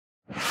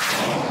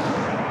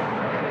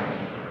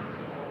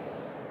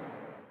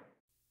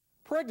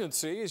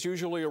Pregnancy is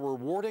usually a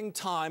rewarding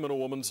time in a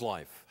woman's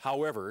life.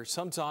 However,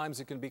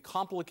 sometimes it can be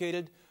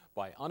complicated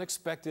by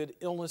unexpected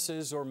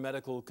illnesses or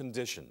medical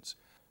conditions.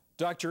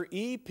 Dr.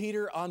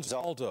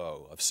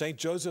 E-Peter-Anzaldo of St.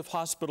 Joseph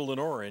Hospital in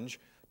Orange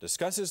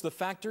discusses the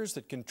factors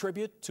that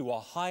contribute to a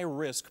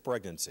high-risk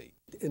pregnancy.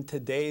 In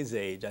today's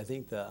age, I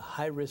think the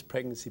high-risk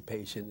pregnancy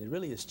patient, it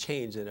really has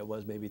changed than it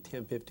was maybe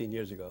 10, 15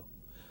 years ago.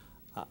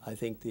 I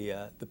think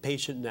the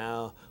patient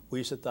now, we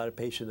used to thought a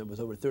patient that was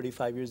over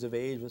 35 years of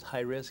age was high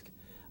risk.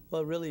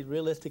 Well, really,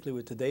 realistically,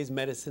 with today's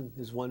medicine,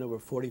 is one over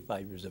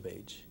 45 years of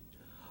age.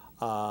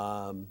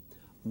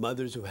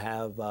 Mothers who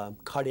have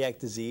cardiac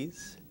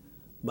disease,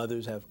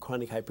 mothers who have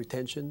chronic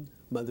hypertension,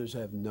 mothers who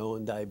have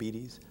known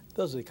diabetes.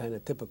 Those are the kind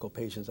of typical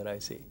patients that I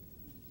see.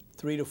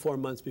 3 to 4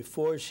 months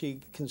before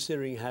she's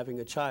considering having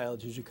a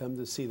child, she should come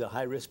to see the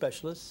high-risk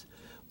specialist.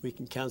 We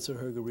can counsel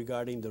her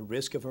regarding the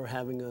risk of her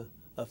having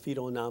a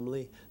fetal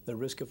anomaly, the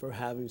risk of her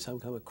having some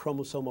kind of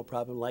chromosomal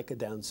problem like a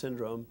Down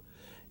syndrome,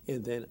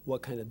 and then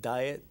what kind of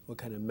diet, what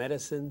kind of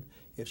medicine,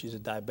 if she's a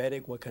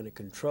diabetic, what kind of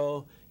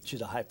control, if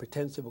she's a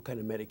hypertensive, what kind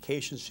of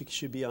medications she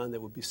should be on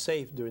that would be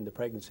safe during the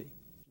pregnancy.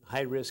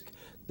 High risk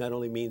not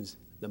only means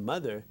the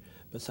mother,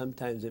 but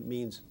sometimes it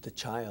means the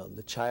child.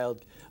 The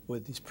child,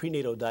 with these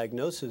prenatal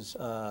diagnoses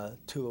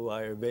to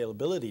our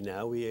availability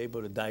now, we're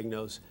able to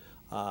diagnose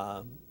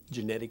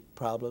genetic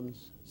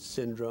problems,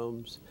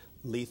 syndromes,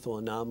 lethal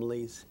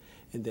anomalies,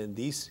 and then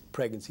these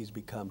pregnancies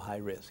become high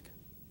risk.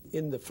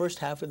 In the first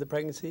half of the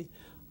pregnancy,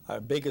 our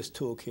biggest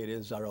toolkit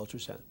is our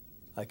ultrasound.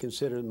 I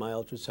consider my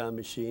ultrasound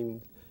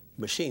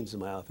machines in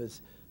my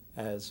office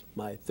as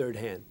my third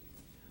hand.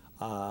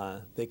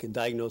 They can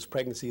diagnose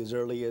pregnancy as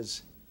early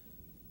as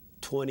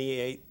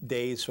 28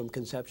 days from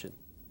conception.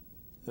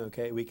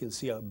 Okay, we can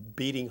see a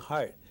beating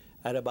heart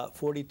at about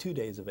 42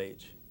 days of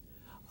age.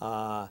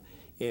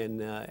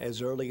 And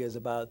as early as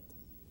about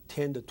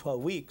 10 to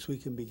 12 weeks, we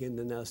can begin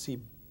to now see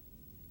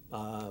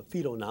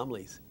fetal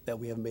anomalies that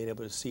we haven't been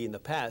able to see in the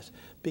past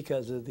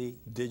because of the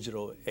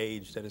digital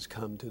age that has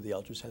come to the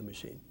ultrasound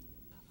machine.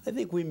 I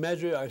think we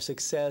measure our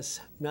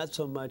success not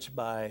so much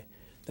by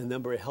the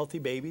number of healthy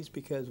babies,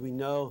 because we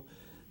know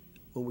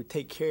when we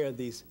take care of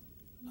these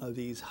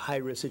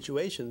high-risk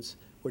situations,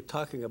 we're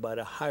talking about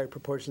a higher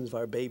proportions of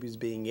our babies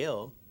being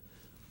ill,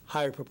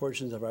 higher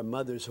proportions of our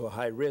mothers who are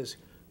high risk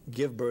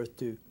give birth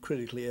to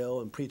critically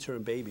ill and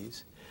preterm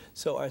babies.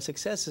 So our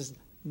success is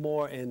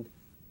more in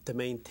to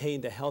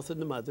maintain the health of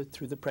the mother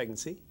through the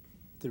pregnancy,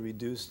 to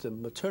reduce the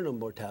maternal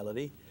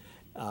mortality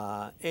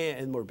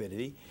and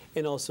morbidity,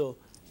 and also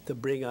to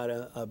bring out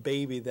a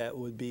baby that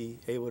would be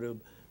able to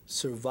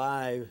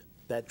survive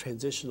that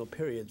transitional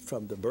period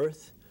from the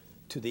birth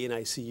to the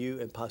NICU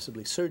and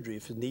possibly surgery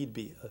if need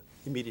be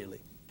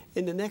immediately.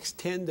 In the next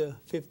 10 to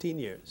 15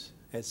 years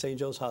at St.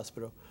 Joe's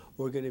Hospital,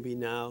 we're going to be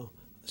now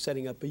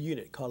setting up a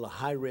unit called a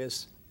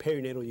high-risk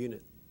perinatal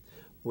unit,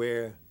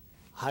 where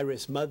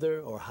high-risk mother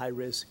or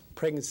high-risk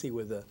pregnancy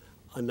with an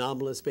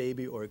anomalous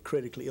baby or a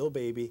critically ill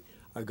baby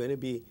are going to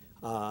be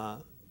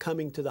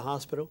coming to the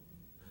hospital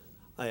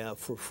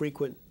for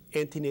frequent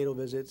antenatal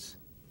visits,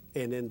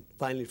 and then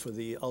finally for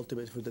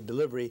the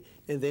delivery,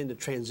 and then the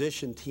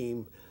transition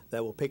team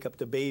that will pick up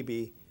the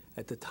baby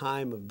at the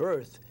time of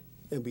birth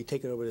and be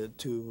taken over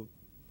to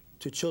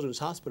Children's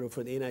Hospital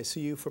for the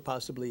NICU for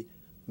possibly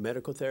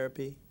medical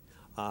therapy,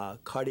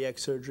 cardiac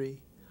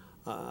surgery,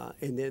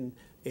 and then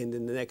in the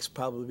next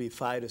probably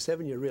 5 to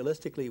 7 years,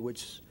 realistically,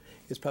 which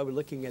is probably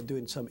looking at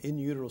doing some in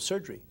utero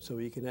surgery, so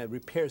you can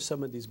repair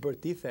some of these birth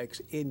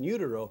defects in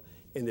utero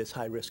in this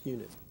high-risk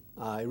unit.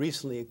 I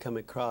recently come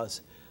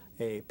across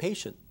a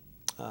patient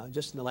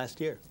just in the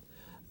last year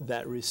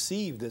that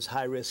received this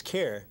high-risk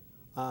care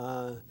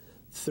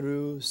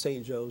through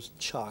St. Joe's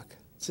CHOC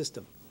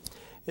system.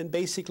 And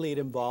basically it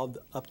involved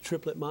a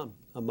triplet mom,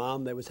 a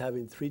mom that was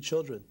having 3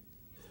 children.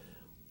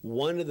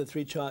 One of the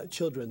 3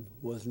 children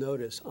was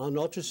noticed on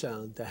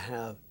ultrasound to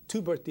have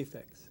 2 birth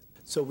defects.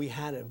 So we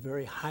had a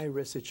very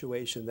high-risk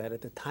situation that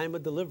at the time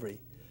of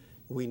delivery,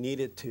 we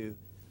needed to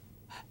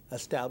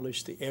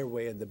establish the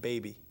airway of the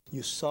baby.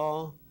 You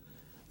saw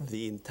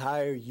the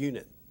entire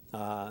unit,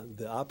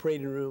 the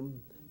operating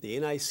room, the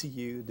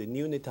NICU, the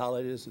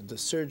neonatologists, the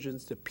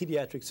surgeons, the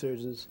pediatric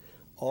surgeons,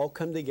 all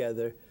come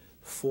together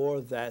for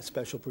that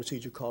special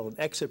procedure called an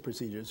exit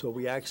procedure. So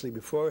we actually,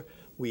 before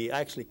we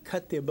actually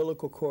cut the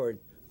umbilical cord,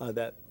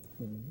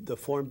 the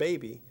formed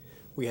baby,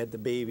 we had the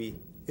baby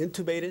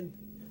intubated,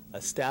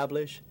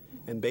 established,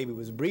 and baby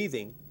was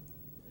breathing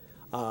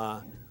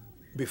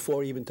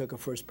before he even took a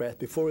first breath.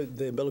 Before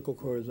the umbilical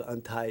cord was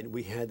untied,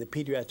 we had the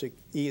pediatric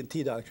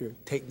ENT doctor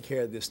taking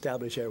care of the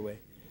established airway.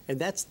 And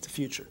that's the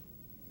future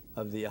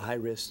of the high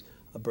risk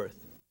of birth.